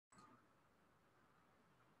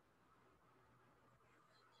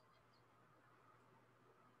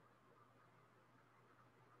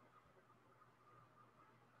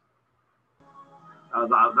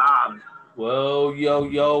Whoa,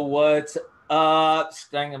 yo, what's up?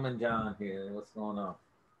 Stangham John here. What's going on?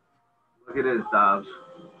 Look at this, Dobbs.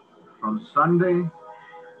 From Sunday,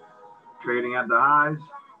 trading at the highs.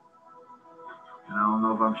 And I don't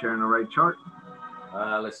know if I'm sharing the right chart.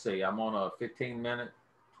 Let's see. I'm on a 15-minute,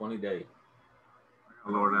 20-day.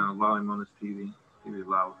 Lower down the volume on this TV. TV's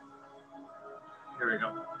loud. Here we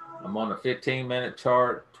go. I'm on a 15-minute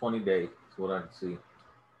chart, 20-day. That's what I can see.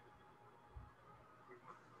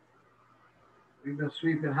 We've been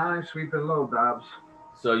sweeping high, sweeping low, Dobbs.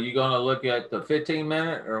 So you going to look at the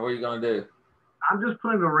 15-minute, or what are you going to do? I'm just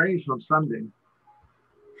putting a range from Sunday.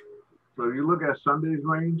 So if you look at Sunday's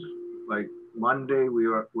range, like Monday,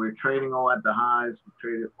 we're trading all at the highs. We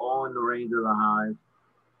traded all in the range of the highs.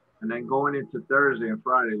 And then going into Thursday and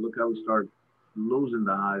Friday, look how we start losing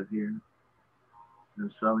the highs here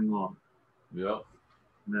and selling off. Yep.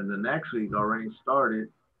 And then the next week, our range started,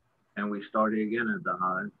 and we started again at the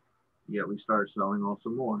highs. Yet we started selling off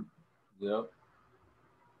some more. Yep.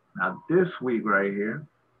 Now this week right here,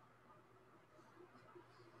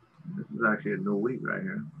 this is actually a new week right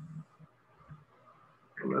here.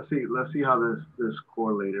 So let's see how this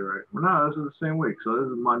correlated, right? Well, no, this is the same week. So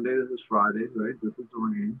this is Monday, this is Friday, right? This is the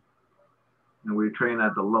range. And we're trading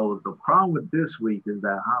at the lows. The problem with this week is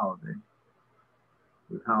that holiday.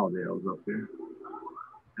 This holiday I was up there.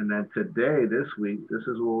 And then today, this week, this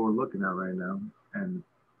is what we're looking at right now. And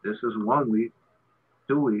this is 1 week,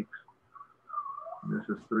 2 weeks. And this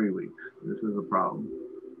is 3 weeks. This is a problem.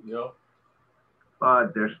 Yep.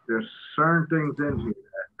 But there's certain things in here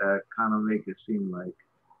that kind of make it seem like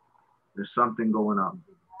there's something going on.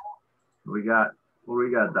 What we got,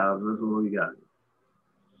 Dobbs? This is what we got.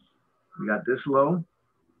 We got this low.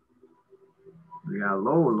 We got a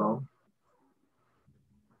lower low.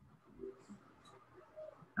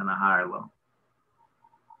 And a higher low.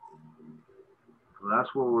 So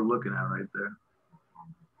that's what we're looking at right there.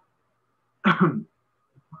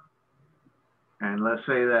 And let's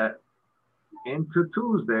say that into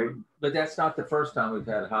Tuesday. But that's not the first time we've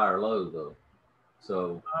had higher lows, though.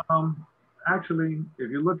 So actually,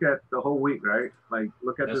 if you look at the whole week, right? Like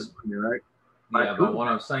look at this Monday, right? Yeah, but what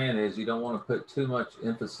I'm saying is you don't want to put too much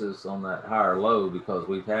emphasis on that higher low because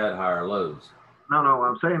we've had higher lows. No, what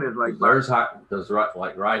I'm saying is like there's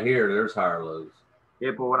right here, there's higher lows.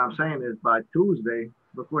 Yeah, but what I'm saying is by Tuesday,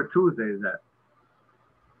 look where Tuesday is at.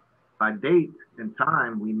 By date and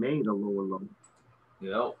time, we made a lower low.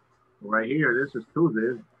 Yep. Right here, this is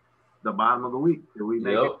Tuesday, the bottom of the week. Did we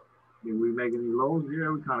make did we make any lows? Yeah,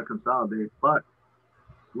 we kind of consolidate. But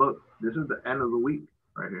look, this is the end of the week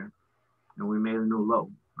right here. And we made a new low,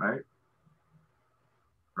 right?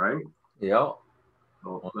 Right? Yep.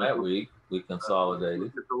 So on that week, we consolidated.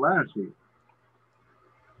 It's the last week.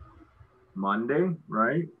 Monday,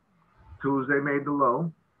 right? Tuesday made the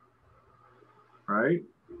low, right?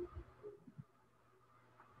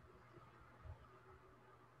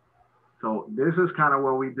 So this is kind of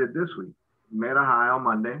what we did this week. We made a high on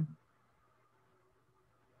Monday.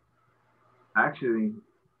 Actually,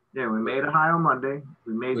 yeah, we made a high on Monday.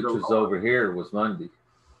 We made which was over here was Monday.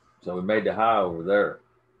 So we made the high over there.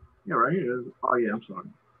 Yeah, right here. Oh yeah, I'm sorry.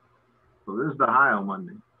 So this is the high on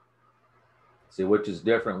Monday. See, which is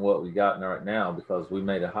different than what we got right now because we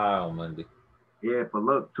made a high on Monday. Yeah, but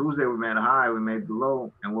look, Tuesday we made a high, we made the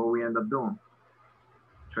low, and what we end up doing?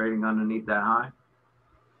 Trading underneath that high.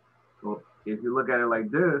 So if you look at it like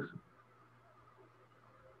this,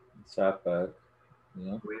 it's half back.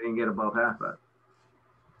 Yeah. We didn't get above half back.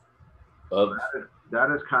 Of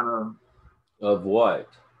that is kind of what?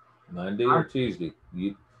 Monday or Tuesday?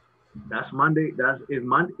 That's Monday.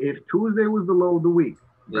 If Tuesday was the low of the week.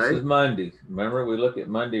 This right? is Monday. Remember, we look at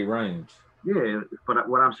Monday range. Yeah, but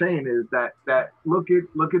what I'm saying is that look at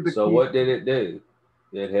the. So what did it do?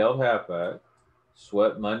 It held half back,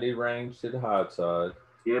 swept Monday range to the high side.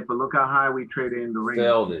 Yeah, but look how high we traded in the range.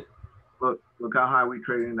 Failed it. Look how high we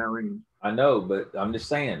traded in that range. I know, but I'm just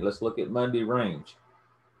saying, let's look at Monday range.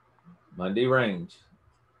 Monday range.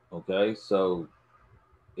 Okay, so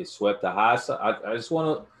it swept the high side. I just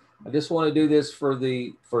want to do this for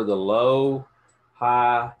the low,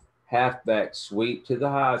 high, halfback sweep to the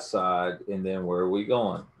high side, and then where are we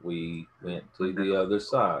going? We went to the other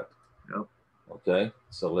side. Yep. Okay,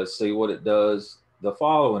 so let's see what it does the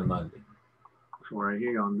following Monday. So right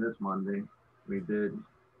here on this Monday, we did.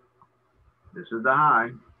 This is the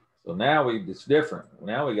high. So now it's different.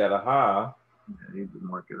 Now we got a high. I need to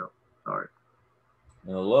mark it up. Sorry.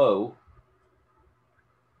 And a low.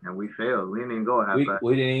 And we failed. We didn't even go halfback.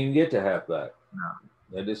 We didn't even get to halfback. No.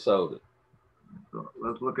 They just sold it. So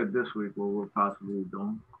let's look at this week what we're possibly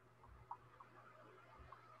doing.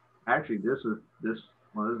 Actually, well, this is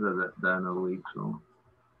the end of the week, so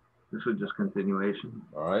this was just continuation.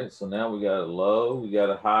 All right, so now we got a low, we got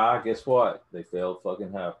a high. Guess what? They failed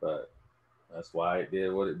fucking half back. That's why it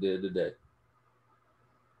did what it did today.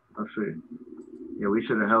 Let's see. Yeah, we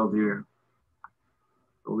should have held here.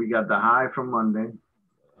 So we got the high from Monday.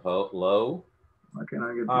 Low. Why can't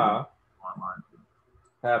I get high, online?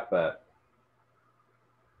 half back.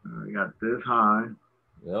 We got this high.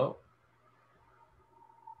 Yep.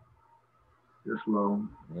 This low.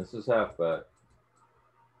 And this is half back.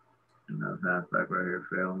 And that's half back right here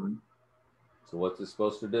failing. So what's it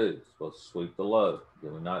supposed to do? It's supposed to sweep the low.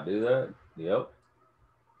 Did we not do that? Yep.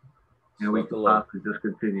 And we can possibly just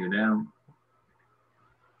continue down.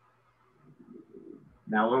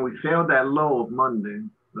 Now, when we failed that low of Monday,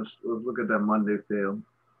 let's look at that Monday fail.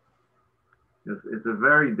 It's a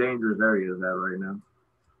very dangerous area that right now.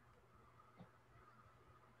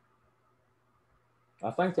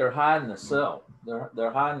 I think they're hiding the sell.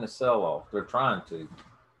 They're hiding the sell off. They're trying to.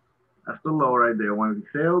 That's the low right there. When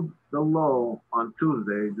we failed the low on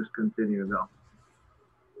Tuesday, just continue to go.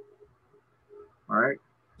 All right.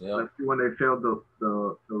 Yeah. Let's see when they failed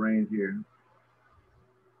the range here.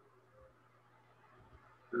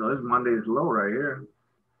 You know, this Monday's low right here.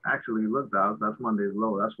 Actually, look, that's Monday's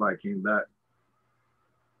low. That's why I came back.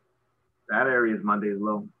 That area is Monday's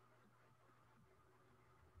low.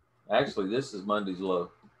 Actually, this is Monday's low.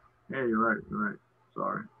 Yeah, you're right. You're right.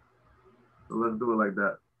 Sorry. So let's do it like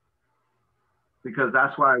that. Because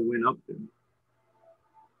that's why I went up there.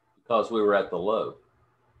 Because we were at the low.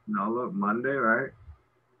 No, look, Monday, right?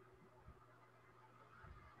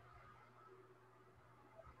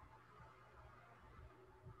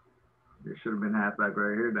 There should have been halfback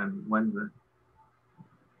right here then Wednesday.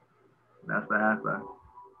 That's the halfback.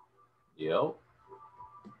 Yep.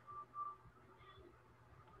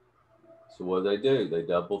 So what do? They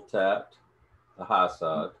double tapped the high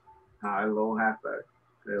side. High, low, halfback.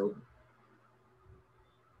 Failed.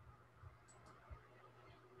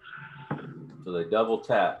 So they double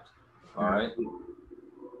tapped. All right.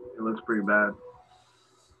 It looks pretty bad.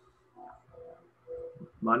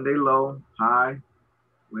 Monday low, high,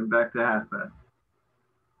 went back to halfback.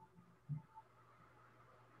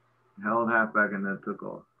 Held halfback and then took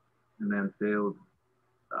off. And then failed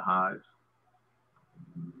the highs.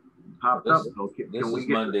 Popped up though. This is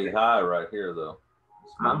Monday high right here though.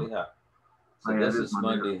 It's Monday high. So this is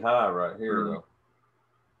Monday high right here though.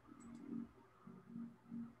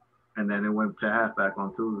 And then it went to halfback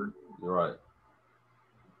on Tuesday. You're right.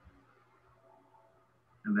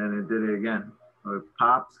 And then it did it again. So it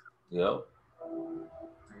popped. Yep.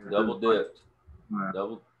 Double dipped. Right.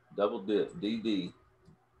 Double dip. DD.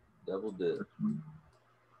 Double dip.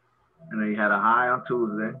 And then you had a high on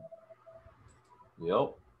Tuesday.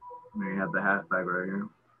 Yep. And then you had the halfback right here.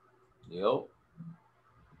 Yep.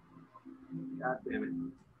 God damn it.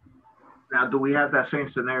 Now, do we have that same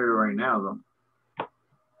scenario right now though?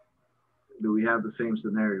 Do we have the same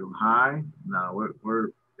scenario? High? No, we're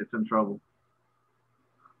it's in trouble.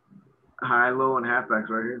 High, low, and halfbacks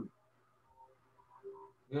right here.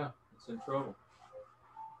 Yeah, it's in trouble.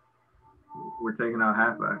 We're taking out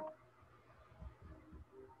halfback.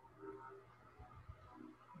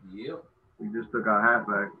 Yep. We just took out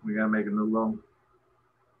halfback. We gotta make a new low.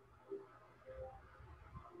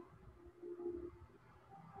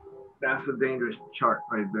 That's a dangerous chart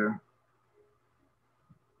right there.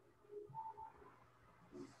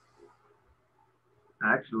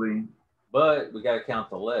 Actually. But we got to count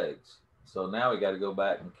the legs. So now we got to go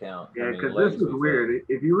back and count. Yeah, because this is weird.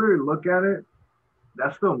 If you really look at it,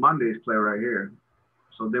 that's still Monday's play right here.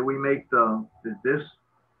 So did we make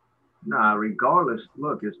nah, regardless,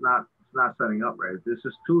 look, it's not setting up right. If this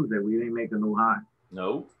is Tuesday, we didn't make a new high.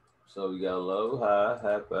 Nope. So we got a low, high,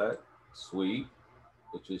 halfback, sweep,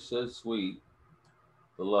 which it says sweep,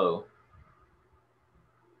 the low.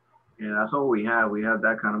 Yeah, that's all we have. We have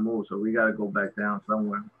that kind of move. So we got to go back down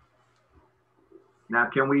somewhere. Now,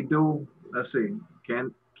 can we do, let's see,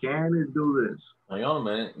 can it do this? Hang on a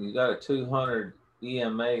minute. You got a 200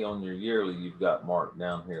 EMA on your yearly you've got marked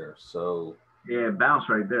down here. So. Yeah, it bounced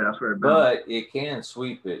right there. That's where it bounced. But it can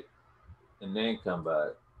sweep it and then come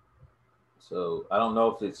back. So I don't know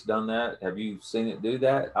if it's done that. Have you seen it do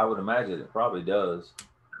that? I would imagine it probably does.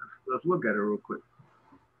 Let's look at it real quick.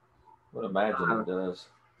 I would imagine it does.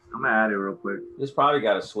 I'm gonna add it real quick. It's probably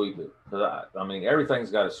got to sweep it. I mean,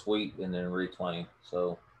 everything's got to sweep and then reclaim.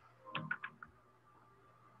 So.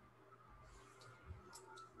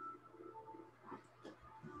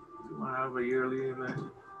 Do I have a yearly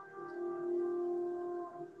event?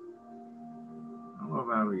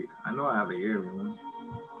 I know I have a yearly one.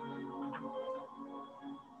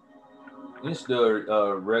 You just do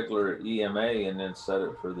a regular EMA and then set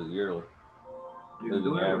it for the yearly. You can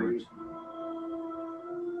do average.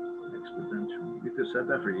 Exponential. You could set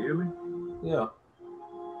that for yearly? Yeah.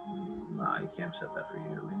 Nah, you can't set that for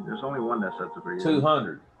yearly. There's only one that sets it for yearly.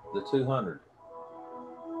 200. The 200.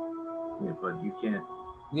 Yeah, but you can't.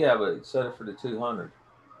 Yeah, but set it for the 200.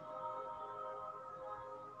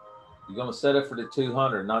 You're going to set it for the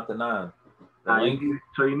 200, not the 9.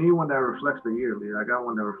 So you need one that reflects the yearly. I got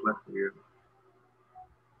one that reflects the yearly.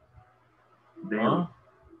 Daily. Huh?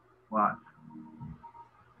 Watch.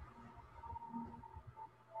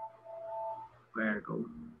 There it goes.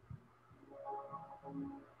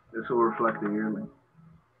 This will reflect the yearly.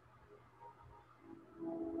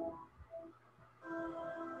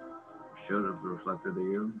 Should have reflected the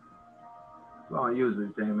yearly. So I'll use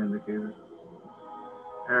the same indicators.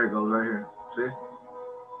 There it goes right here. See?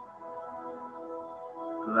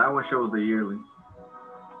 So that one shows the yearly.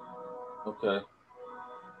 Okay.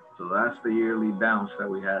 So that's the yearly bounce that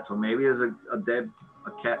we had. So maybe it's a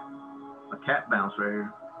cat bounce right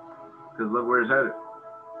here. Because look where it's headed.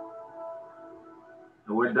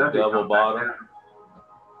 So we're definitely double bottom.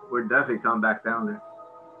 We're definitely come back down there.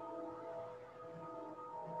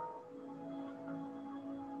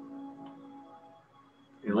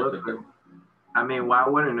 It looks good. I mean, why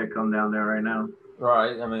wouldn't it come down there right now?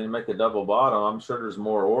 Right. I mean, make a double bottom. I'm sure there's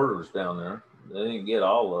more orders down there. They didn't get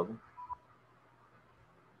all of them.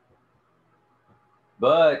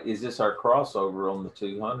 But is this our crossover on the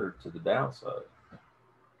 200 to the downside?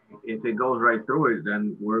 If it goes right through it,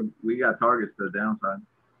 then we got targets to the downside.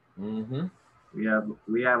 Mm-hmm. We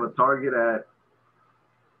have a target at.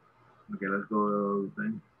 Okay, let's go to the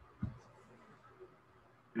thing.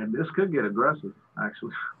 And this could get aggressive,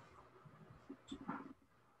 actually.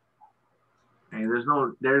 And there's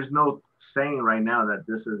no saying right now that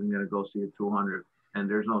this isn't going to go see a 200, and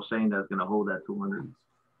there's no saying that's going to hold that 200.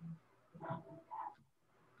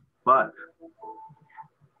 But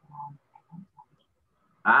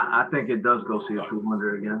I think it does go see a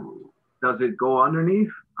 200 again. Does it go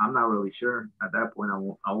underneath? I'm not really sure. At that point, I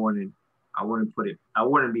wouldn't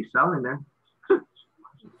be selling there.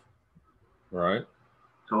 Right.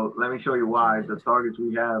 So let me show you why the targets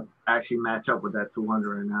we have actually match up with that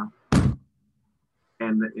 200 right now.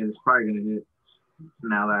 And it's probably going to hit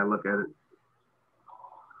now that I look at it.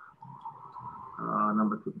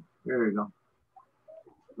 Number 2. There you go.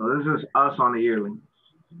 So this is us on the yearly.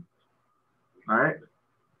 All right.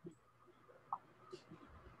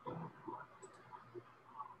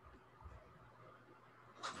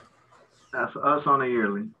 That's us on the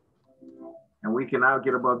yearly. And we cannot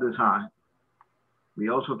get above this high. We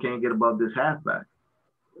also can't get above this halfback.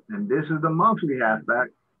 And this is the monthly halfback.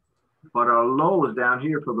 But our low is down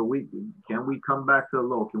here for the weekly. Can we come back to the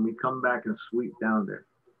low? Can we come back and sweep down there?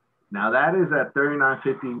 Now that is at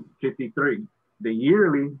 39.53. The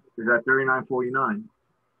yearly is at 39.49.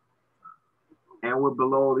 And we're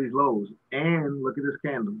below these lows. And look at this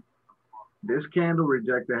candle. This candle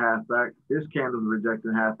rejected halfback. This candle's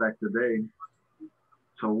rejecting halfback today.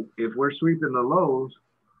 So if we're sweeping the lows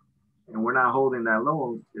and we're not holding that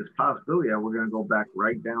low, it's possibility that we're going to go back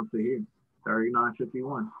right down to here,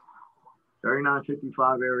 39.51.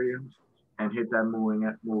 39.55 area and hit that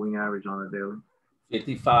moving average on the daily.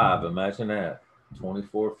 55, imagine that.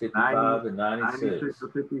 24.55 and 96. 96 to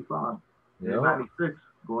 55. Yep. 96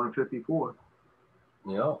 going to 54.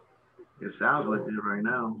 Yep. It sounds like it right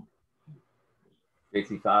now.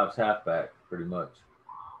 55's halfback, pretty much.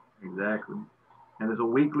 Exactly. And there's a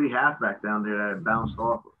weekly halfback down there that bounced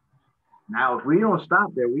off of. Now, if we don't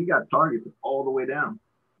stop there, we got targets all the way down.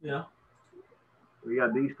 Yeah. We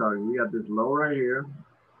got these targets. We got this low right here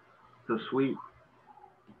to sweep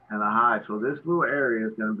and a high. So this little area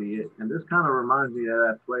is going to be it. And this kind of reminds me of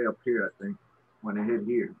that play up here, I think, when it hit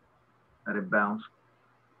here, that it bounced.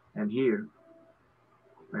 And here,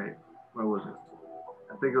 right, where was it?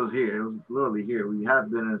 I think it was here. It was literally here. We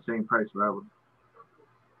have been in the same price forever.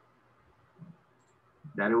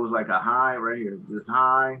 That it was like a high right here. This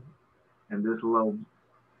high and this low.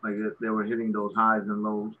 Like they were hitting those highs and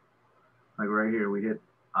lows. Like right here, we hit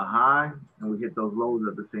a high and we hit those lows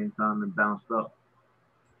at the same time and bounced up.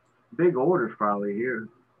 Big orders probably here.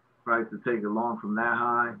 Probably to take it long from that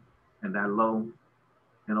high and that low.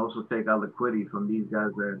 And also take our liquidity from these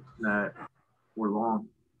guys that were long.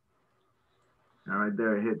 And right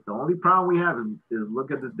there it hit. The only problem we have is look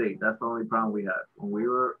at the date. That's the only problem we have. When we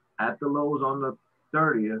were at the lows on the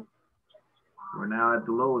 30th, we're now at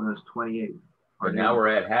the lows and it's 28. But now we're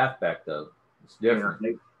at halfback though. It's different.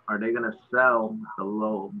 Yeah, are they going to sell the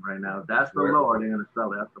low right now? If that's the low, are they going to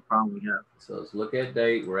sell it? That's the problem we have. So let's look at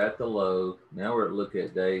date. We're at the low. Now we're at look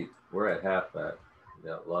at date. We're at half back. We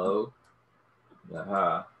got low, we got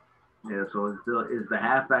high. Yeah, so it's still, is the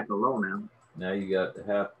half back a low now? Now you got the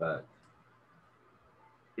half back.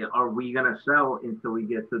 Yeah, are we going to sell until we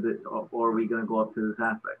get to the, or are we going to go up to this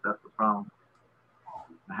half back? That's the problem.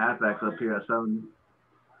 The half back's up here at 70.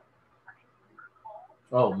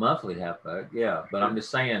 Oh, monthly half back. Yeah, but I'm just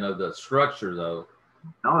saying of the structure though.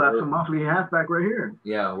 No, that's a monthly half back right here.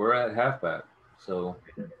 Yeah, we're at half back. So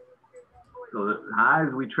the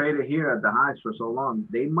highs, we traded here at the highs for so long.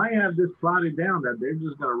 They might have this plotted down that they're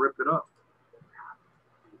just going to rip it up.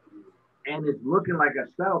 And it's looking like a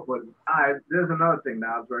sell, but there's another thing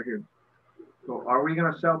now. It's right here. So are we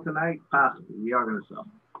going to sell tonight? Possibly. We are going to sell.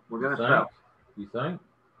 We're going to sell. You think?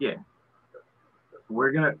 Yeah.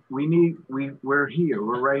 We're here.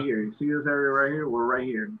 We're right here. You see this area right here? We're right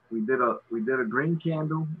here. We did a green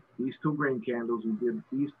candle. These two green candles. We did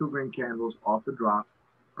these two green candles off the drop,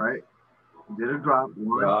 right? We did a drop.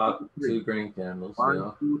 One, two green candles.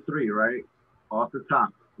 One, 2, 3, right? Off the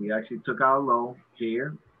top. We actually took out a low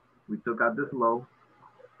here. We took out this low.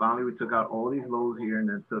 Finally, we took out all these lows here and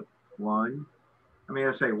then took 1,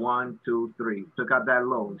 2, 3. Took out that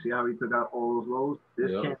low. See how we took out all those lows?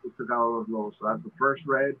 This candle took out all those lows. So that's the first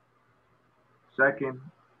red, second,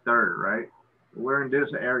 third, right? We're in this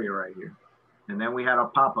area right here. And then we had a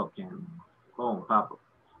pop-up candle. Boom, pop-up.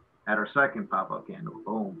 At our second pop-up candle.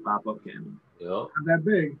 Boom, pop-up candle. Yep. Not that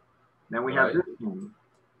big. Then we have this candle.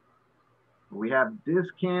 We have this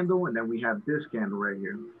candle, and then we have this candle right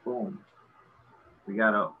here. Boom. We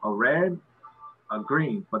got a red, a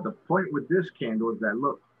green. But the point with this candle is that,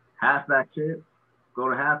 look, half back hit, go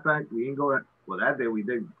to half back. We didn't go, well, that day we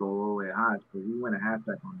did go all the way high, but we went a half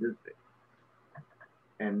back on this day.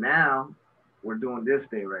 And now we're doing this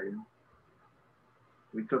day right here.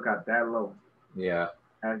 We took out that low. Yeah.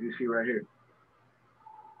 As you see right here.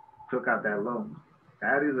 Took out that low.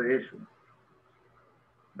 That is an issue.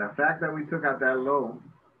 The fact that we took out that low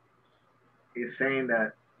is saying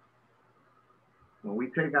that when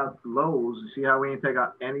we take out lows, you see how we didn't take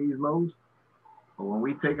out any of these lows? But when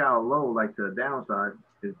we take out a low, like to the downside,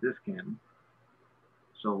 is this candle.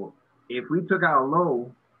 So if we took out a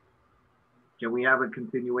low, can we have a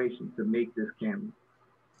continuation to make this candle?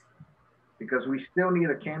 Because we still need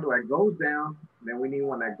a candle that goes down, then we need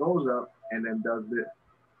one that goes up and then does this.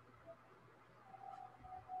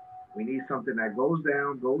 We need something that goes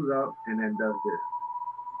down, goes up, and then does this.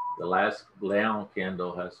 The last down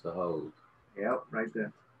candle has to hold. Yep, right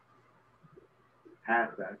there. Has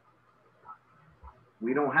that.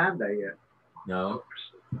 We don't have that yet. No.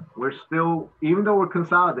 We're still, even though we're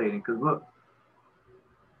consolidating, because look.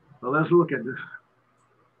 So let's look at this.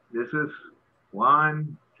 This is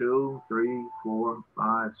 1, 2, 3, 4,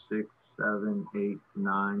 5, 6, 7, 8,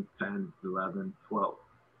 9, 10, 11, 12.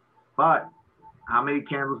 But how many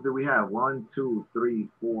candles do we have? 1, 2, 3,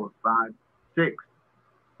 4, 5, 6.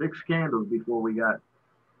 6 candles before we got.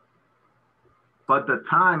 But the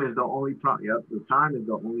time is the only problem. Yep, the time is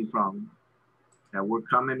the only problem that we're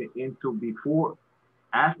coming into before.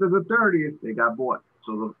 After the 30th, they got bought.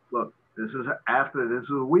 So look, this is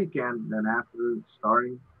a weekend. Then after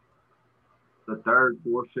starting the 3rd,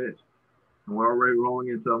 4th, 5th, and we're already rolling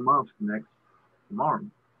into a month tomorrow.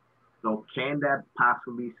 So can that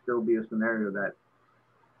possibly still be a scenario that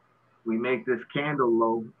we make this candle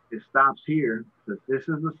low, it stops here, because this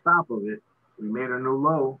is the stop of it. We made a new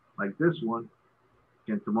low like this one.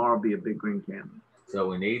 Can tomorrow be a big green candle? So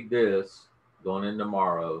we need this going in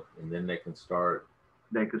tomorrow, and then they can start.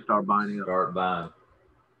 They can start buying it up. Start buying.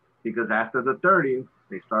 Because after the 30th,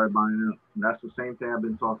 they started buying it up. And that's the same thing I've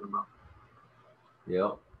been talking about.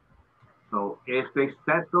 Yep. So if they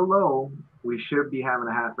set the low, we should be having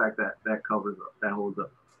a half back that covers up, that holds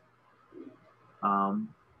up.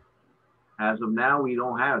 As of now, we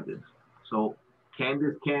don't have this. So can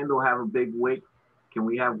this candle have a big wick? Can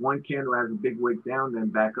we have one candle that has a big wick down, then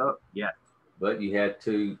back up? Yeah. But you had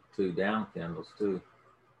two down candles too.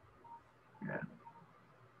 Yeah.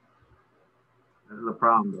 This is the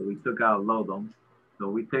problem though. We took out a low though. So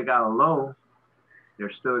we take out a low,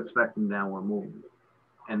 they're still expecting downward movement.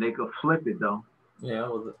 And they could flip it though. Yeah,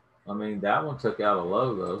 well, I mean, that one took out a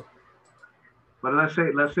low though. But let's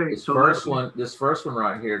say this first one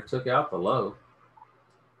right here took out the low.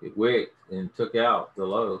 It wicked and took out the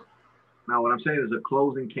low. Now what I'm saying is a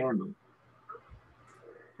closing candle.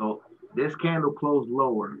 So this candle closed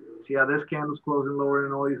lower. See how this candle's closing lower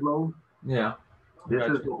than all these lows? Yeah. This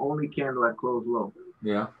is the only candle that closed low.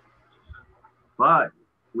 Yeah. But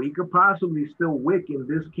we could possibly still wick in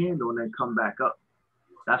this candle and then come back up.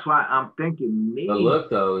 That's why I'm thinking maybe. But look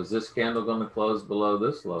though, is this candle going to close below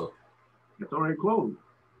this low? It's already closed.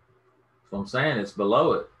 So I'm saying it's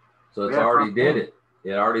below it. So it's Yeah, already did it.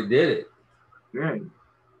 It already did it. Yeah.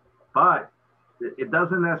 But it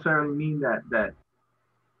doesn't necessarily mean that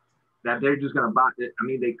they're just gonna buy it. I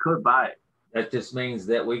mean, they could buy it. That just means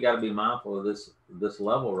that we got to be mindful of this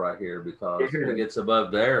level right here, because if it gets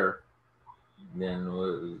above there, then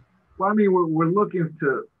well, I mean, we're looking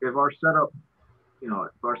to, if our setup, you know,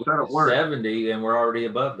 if our setup works 70, and we're already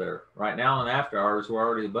above there right now. And after hours, we're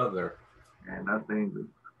already above there. And that's dangerous.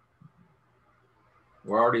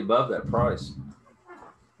 We're already above that price.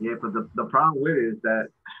 Yeah, but the problem with it is that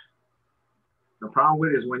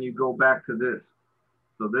when you go back to this.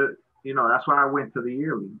 So this, you know, that's why I went to the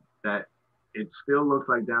yearly, that it still looks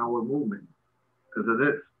like downward movement because of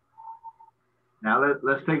this. Now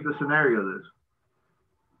let's take the scenario of this.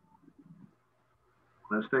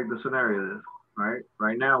 Let's take the scenario of this, right?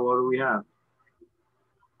 Right now, what do we have?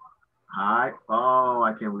 High. Oh,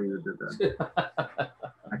 I can't believe it did that.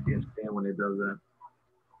 I can't stand when it does that.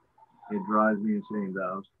 It drives me insane,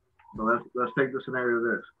 guys. So let's take the scenario of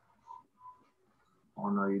this. Oh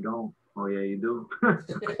no, you don't. Oh yeah, you do. I'm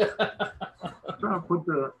trying to put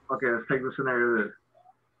the, okay, let's take the scenario of this.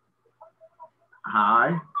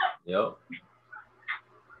 High. Yep.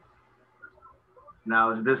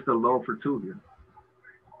 Now is this the low for Tuesday?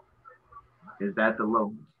 Is that the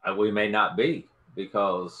low? We may not be,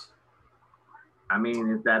 because I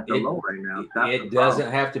mean, is that the low right now? It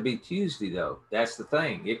doesn't have to be Tuesday though. That's the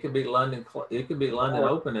thing. It could be London. It could be London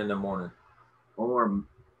open in the morning. Or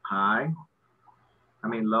high. I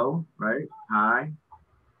mean low, right? High.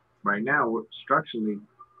 Right now, we're structurally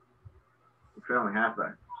failing half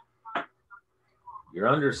that. You're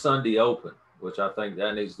under Sunday open, which I think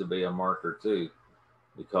that needs to be a marker too,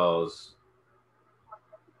 because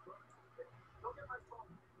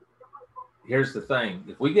here's the thing.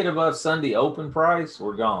 If we get above Sunday open price,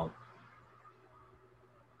 we're gone.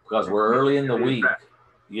 Because we're early in the week.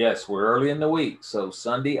 Yes, we're early in the week. So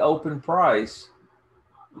Sunday open price,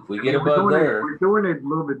 if we get above there. We're doing it a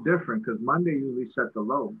little bit different because Monday usually set the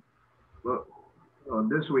low. Look,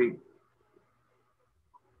 this week,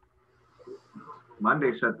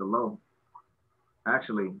 Monday set the low.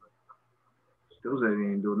 Actually, Tuesday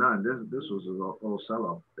didn't do nothing. This was a little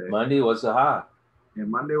sell-off day. Monday was the high.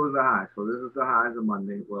 And Monday was the high. So this is the highs of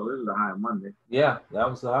Monday. Well, this is the high of Monday. Yeah, that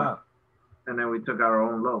was the high. And then we took our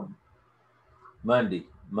own low. Monday,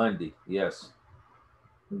 yes.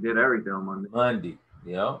 We did everything on Monday. Monday,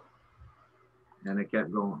 yep. And it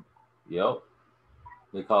kept going. Yep.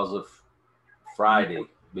 Because of Friday,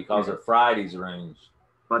 of Friday's range.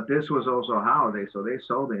 But this was also a holiday, so they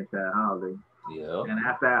sold into that holiday. Yeah. And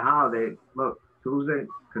after that holiday, look, Tuesday,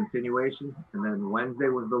 continuation, and then Wednesday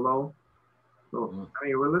was the low. So, I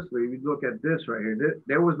mean, realistically, if you look at this right here,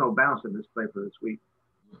 there was no bounce in this play for this week.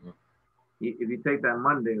 If you take that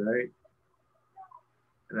Monday, right,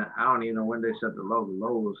 and I don't even know when they set the low. The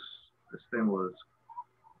low was, this thing was.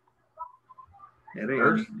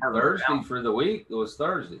 Thursday for the week. It was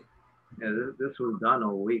Thursday. Yeah, this was done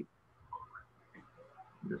all week.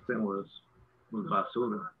 This thing was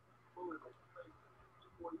basura.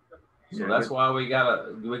 So that's why we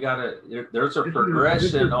gotta. There's a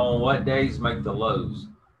progression on what days make the lows.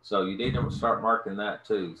 So you need to start marking that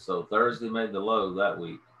too. So Thursday made the low that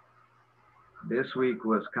week. This week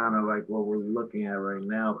was kind of like what we're looking at right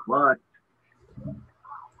now, but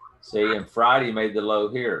see, and Friday made the low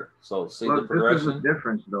here. So see the progression. This is the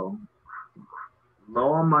difference though.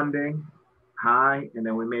 Low on Monday, high, and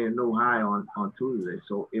then we made a new high on Tuesday.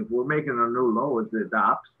 So if we're making a new low, it's the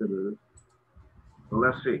opposite of this. So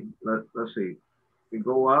let's see. Let's see. We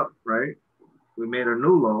go up, right? We made a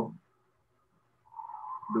new low.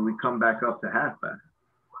 Do we come back up to half back?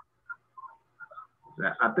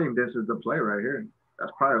 I think this is the play right here.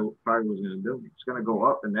 That's probably what it's going to do. It's going to go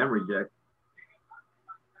up and then reject.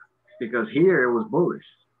 Because here it was bullish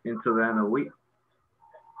into the end of the week.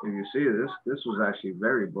 If you see this was actually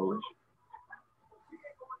very bullish.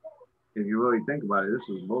 If you really think about it, this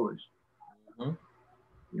was bullish.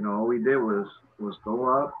 You know, all we did was go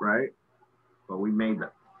up, right? But we made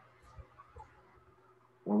that.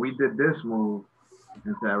 When we did this move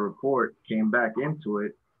into that report, came back into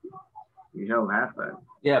it, we held half that.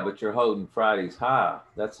 Yeah, but you're holding Friday's high.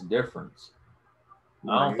 That's the difference.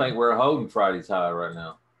 I don't think we're holding Friday's high right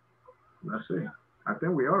now. Let's see. I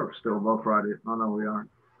think we are still above Friday. Oh, no, we aren't.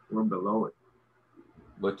 We're below it.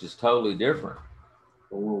 Which is totally different.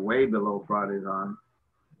 But we're way below Friday's high.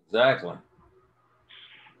 Exactly.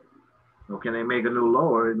 So can they make a new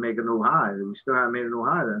low or make a new high? We still haven't made a new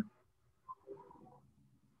high then.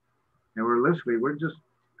 And realistically, we're just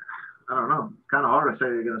I don't know. It's kind of hard to say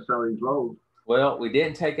you're going to sell these lows. Well, we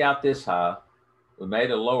didn't take out this high. We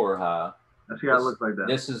made a lower high. Let's see how it looks like that.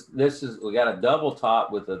 This is we got a double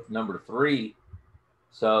top with a number 3.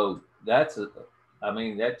 So that's I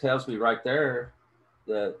mean, that tells me right there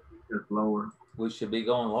that it's lower. We should be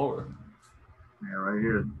going lower. Yeah, right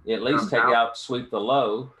here. At least take out, sweep the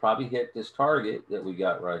low, probably hit this target that we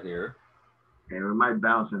got right here. And we might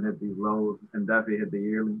bounce and hit these lows and definitely hit the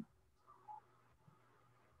yearly.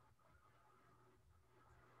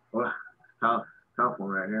 Well, tough one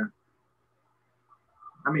right here.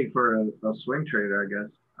 I mean, for a swing trader, I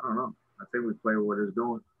guess. I don't know. I think we play with what it's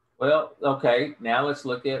doing. Well, okay. Now let's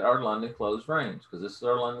look at our London close range, because this is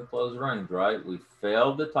our London close range, right? We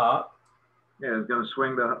failed the top. Yeah, it's going to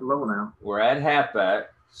swing the low now. We're at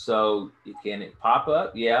halfback, so can it pop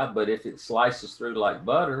up? Yeah, but if it slices through like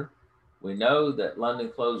butter, we know that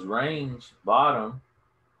London close range bottom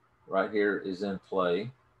right here is in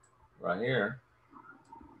play, right here.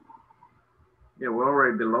 Yeah, we're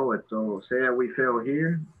already below it. So say that we fail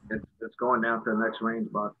here, it's going down to the next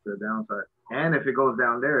range box to the downside. And if it goes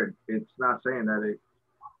down there, it's not saying that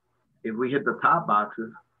if we hit the top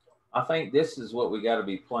boxes. I think this is what we got to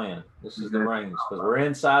be playing. This is the range, because we're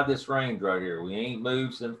inside this range right here. We ain't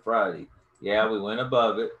moved since Friday. Yeah, we went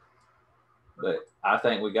above it, but I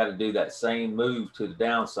think we got to do that same move to the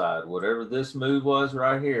downside. Whatever this move was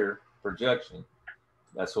right here, projection,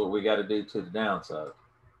 that's what we got to do to the downside.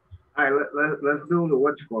 All right, let's do the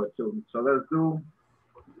what you call it too. So let's do,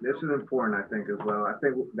 this is important, I think, as well. I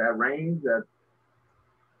think that range, that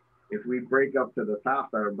if we break up to the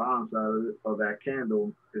top or bottom side of that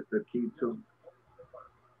candle, is the key too.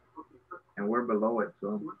 And we're below it,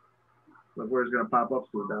 so look where it's gonna pop up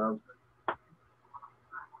to, dog.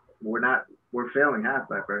 We're failing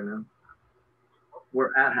halfback right now.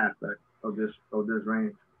 We're at halfback of this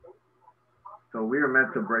range. So we are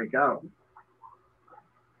meant to break out.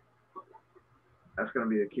 That's gonna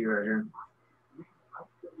be the key right here.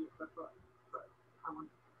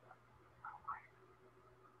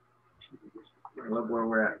 Look where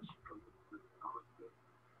we're at.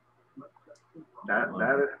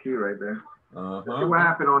 That is key right there. See what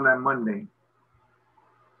happened on that Monday.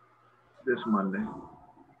 This Monday.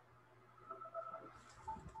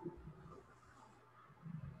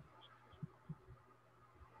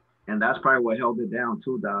 And that's probably what held it down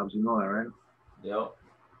too, Dobbs. You know that, right? Yep.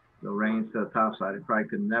 The range to the top side. It probably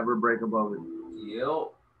could never break above it.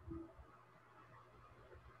 Yep.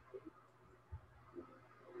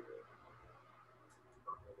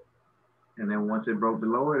 And then once it broke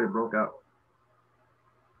below it, it broke out.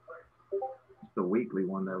 It's the weekly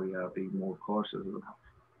one that we have to be more cautious of.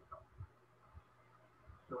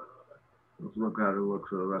 Let's look how it looks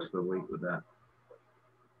for the rest of the week with that.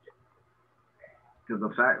 Because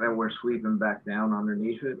the fact that we're sweeping back down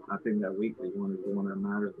underneath it, I think that weekly one is the one that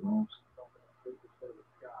matters the most.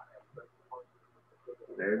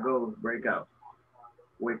 There it goes, breakout.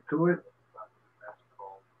 Wick to it.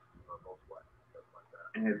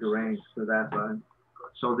 And hit the range to that side.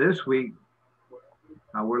 So this week,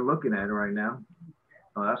 how we're looking at it right now,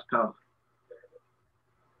 oh, that's tough.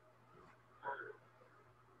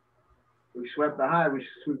 We swept the high, we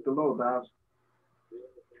should sweep the low, Dobbs.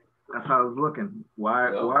 That's how it's looking. Why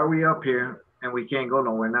are we up here and we can't go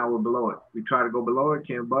nowhere? Now we're below it. We try to go below it,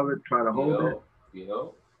 came above it, try to hold it.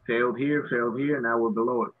 Failed here, now we're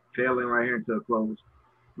below it. Failing right here into the close.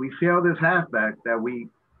 We failed this halfback that we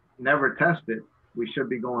never tested. We should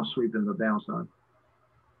be going sweeping the downside.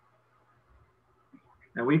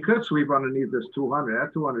 And we could sweep underneath this 200.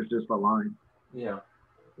 That 200 is just a line. Yeah.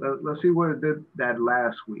 Let's see what it did that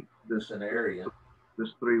last week. This an area.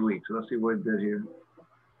 This 3 weeks. Let's see what it did here.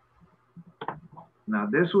 Now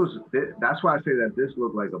that's why I say that this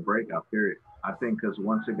looked like a breakout period. I think because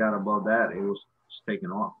once it got above that, it was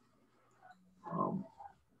taking off.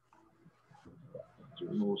 Let's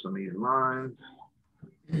remove some of these lines.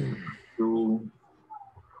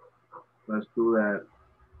 Let's do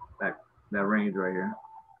that range right here.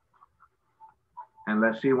 And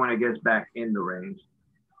let's see when it gets back in the range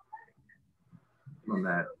from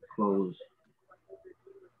that close.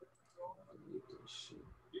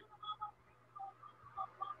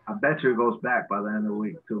 I bet you it goes back by the end of the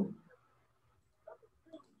week too.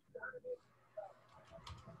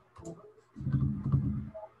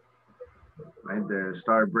 Right there,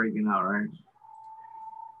 start breaking out, right?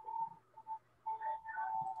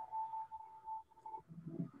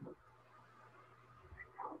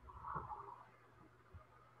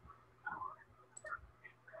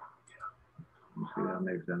 Let's see if that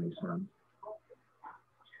makes any sense.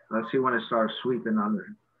 Let's see when it starts sweeping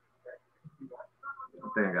under. I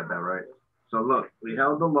think I got that right. So look, we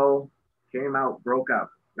held the low, Came out, broke out.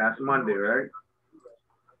 That's Monday, right?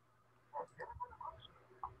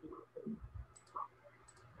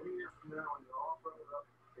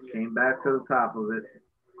 Came back to the top of it.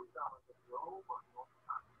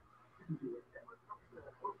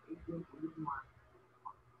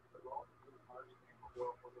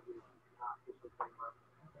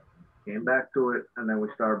 Came back to it, and then we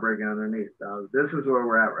started breaking underneath. This is where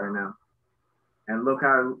we're at right now. And look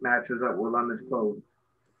how it matches up with London's close.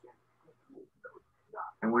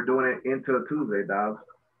 And we're doing it into a Tuesday, Dobbs.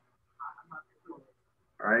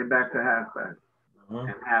 All right, back to halfback.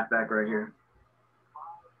 And halfback right here.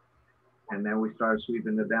 And then we start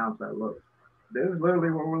sweeping the downside. Look, this is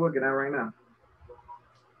literally what we're looking at right now.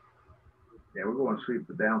 Yeah, we're going to sweep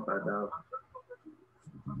the downside, Dobbs.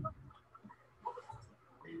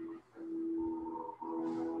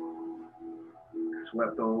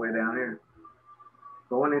 Swept all the way down here.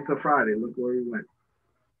 Going into Friday, look where he went.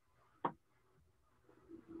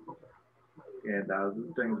 Yeah, Dobbs,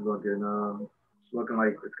 this thing's looking, it's looking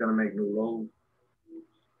like it's going to make new lows.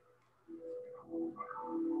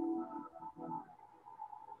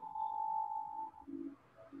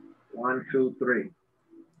 One, two, three.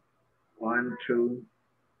 1, 2.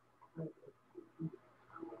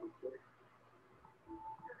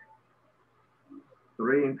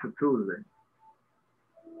 Three into Tuesday.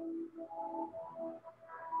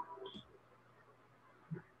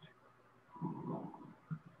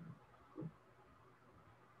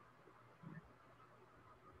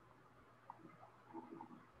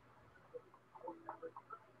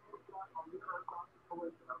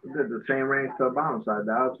 It did the same range to the bottom side,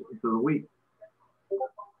 Dobbs, to the week,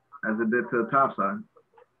 as it did to the top side.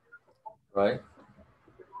 Right.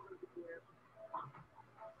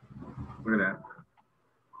 Look at that.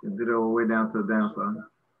 It did it all the way down to the downside.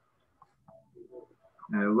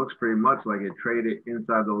 And it looks pretty much like it traded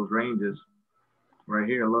inside those ranges right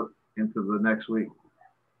here. Look into the next week.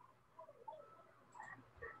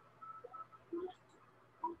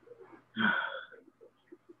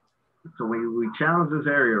 So we challenged this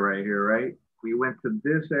area right here, right? We went to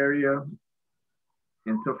this area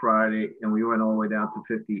into Friday, and we went all the way down to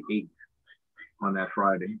 58 on that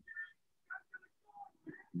Friday.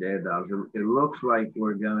 Yeah, dogs. It looks like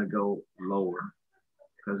we're gonna go lower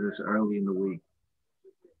because it's early in the week.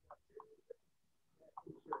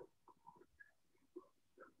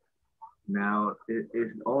 Now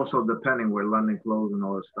it's also depending where London closed and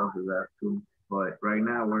all this stuff is at too. But right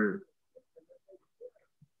now it's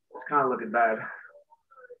kind of looking bad.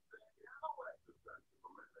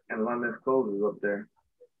 And London's close is up there.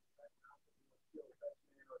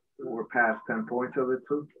 We're past 10 points of it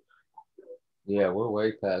too. Yeah, we're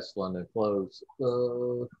way past London close.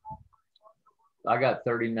 I got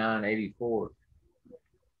 39.84.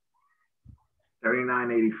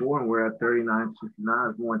 39.84, and we're at 39.69.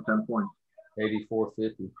 It's more than 10 points.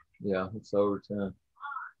 84.50. Yeah, it's over 10.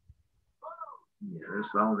 Yeah, that's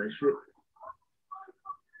all that shit.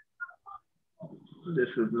 This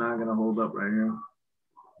is not gonna hold up right here.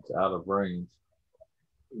 It's out of range.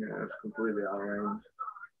 Yeah, it's completely out of range.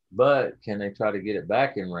 But can they try to get it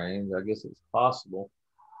back in range? I guess it's possible.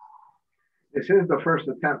 This is the first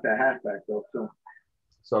attempt at halfback, though, too.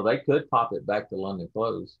 So they could pop it back to London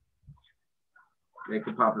close. They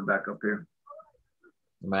could pop it back up here.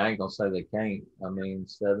 I mean, I ain't going to say they can't. I mean,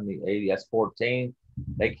 70, 80, that's 14.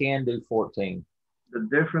 They can do 14. The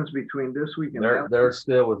difference between this week and they're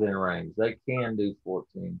still within range. They can do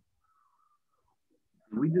 14.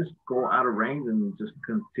 We just go out of range and just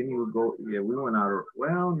continue to go. Yeah, we went out of,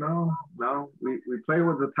 well, no. We play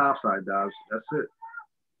with the top side, Dobbs. That's it.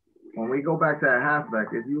 When we go back to that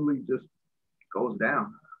halfback, it usually just goes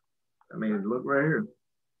down. I mean, look right here.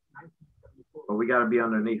 But we got to be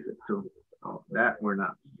underneath it, too. Oh, that we're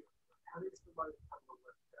not.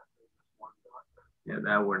 Yeah,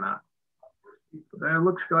 that we're not. But that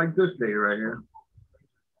looks like this day right here.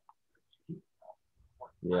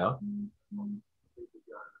 Yeah.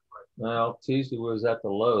 Well, Tuesday was at the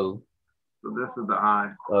low. So this is the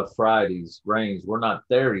high of Friday's range. We're not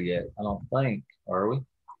there yet, I don't think, are we?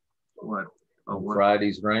 What?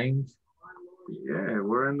 Friday's range? Yeah,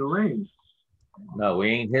 we're in the range. No, we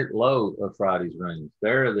ain't hit low of Friday's range.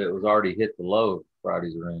 There, that was already hit the low of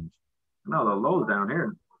Friday's range. No, the low's down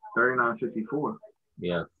here, 39.54.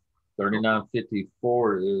 Yeah,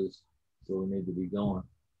 39.54 is where we need to be going.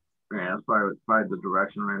 Yeah, that's probably the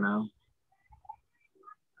direction right now.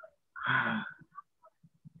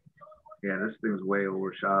 Yeah, this thing's way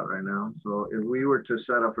overshot right now. So if we were to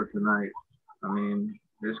set up for tonight, I mean,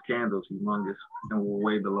 this candle's humongous, and we're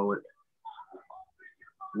way below it.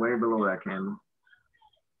 Way below that candle.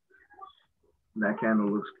 That candle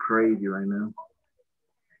looks crazy right now.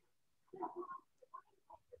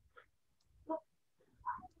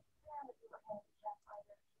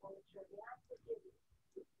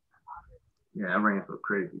 Yeah, that range looks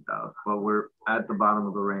crazy, dog. But we're at the bottom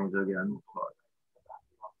of the range again.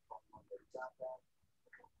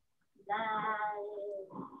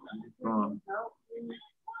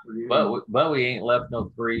 But we ain't left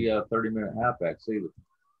no three 30-minute halfbacks either.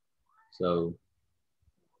 So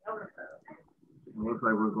it looks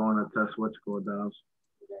like we're going to test what's called down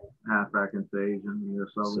halfback and stage. And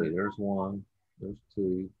see, there's one, there's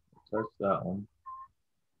two. Touch that one.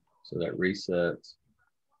 So that resets.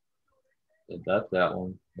 They got that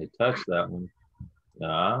one. They touched that one.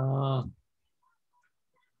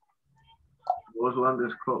 What's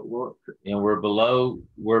London's quote? And we're below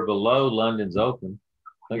London's open.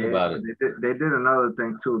 Think about it. They did another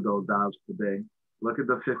thing too, though, Dobbs, today. Look at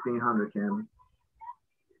the 1500 candle.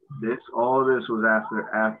 All this was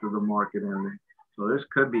after the market ended. So this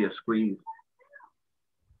could be a squeeze.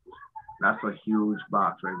 That's a huge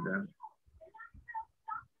box right there.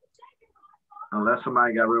 Unless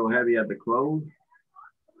somebody got real heavy at the close,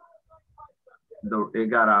 it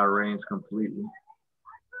got out of range completely.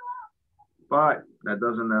 But that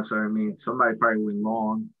doesn't necessarily mean somebody probably went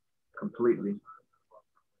long completely.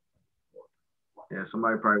 Yeah,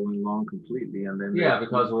 somebody probably went long completely, and then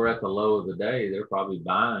because we're at the low of the day, they're probably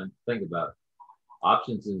buying. Think about it.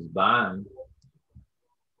 Options is buying.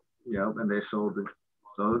 Yep, and they sold it,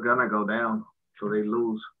 so it's gonna go down, so they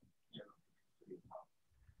lose.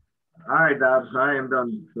 All right, Dobbs, I am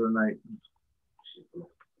done for the night. All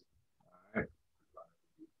right.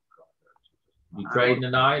 You trading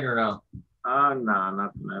tonight or no? Nah,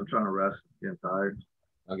 nothing. I'm trying to rest. Getting tired.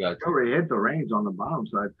 I got you. You already hit the range on the bottom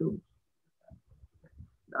side too.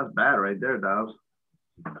 That's bad right there, Dobbs.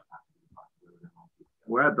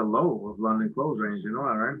 We're at the low of London close range. You know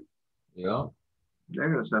that, right? Yeah. They're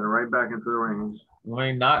gonna send it right back into the range.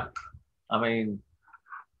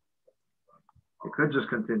 It could just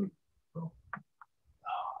continue.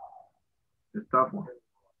 It's a tough one.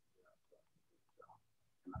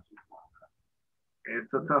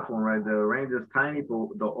 It's a tough one right there. The range is tiny,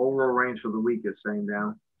 but the overall range for the week is staying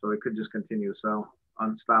down. So it could just continue to sell.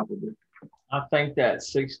 Unstoppable. I think that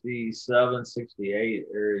 67, 68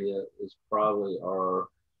 area is probably our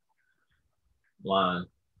line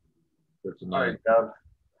for tonight. All right, Doug.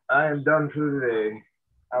 I am done for today.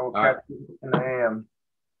 I will catch you in the AM.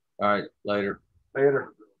 All right, later.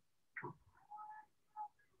 Later.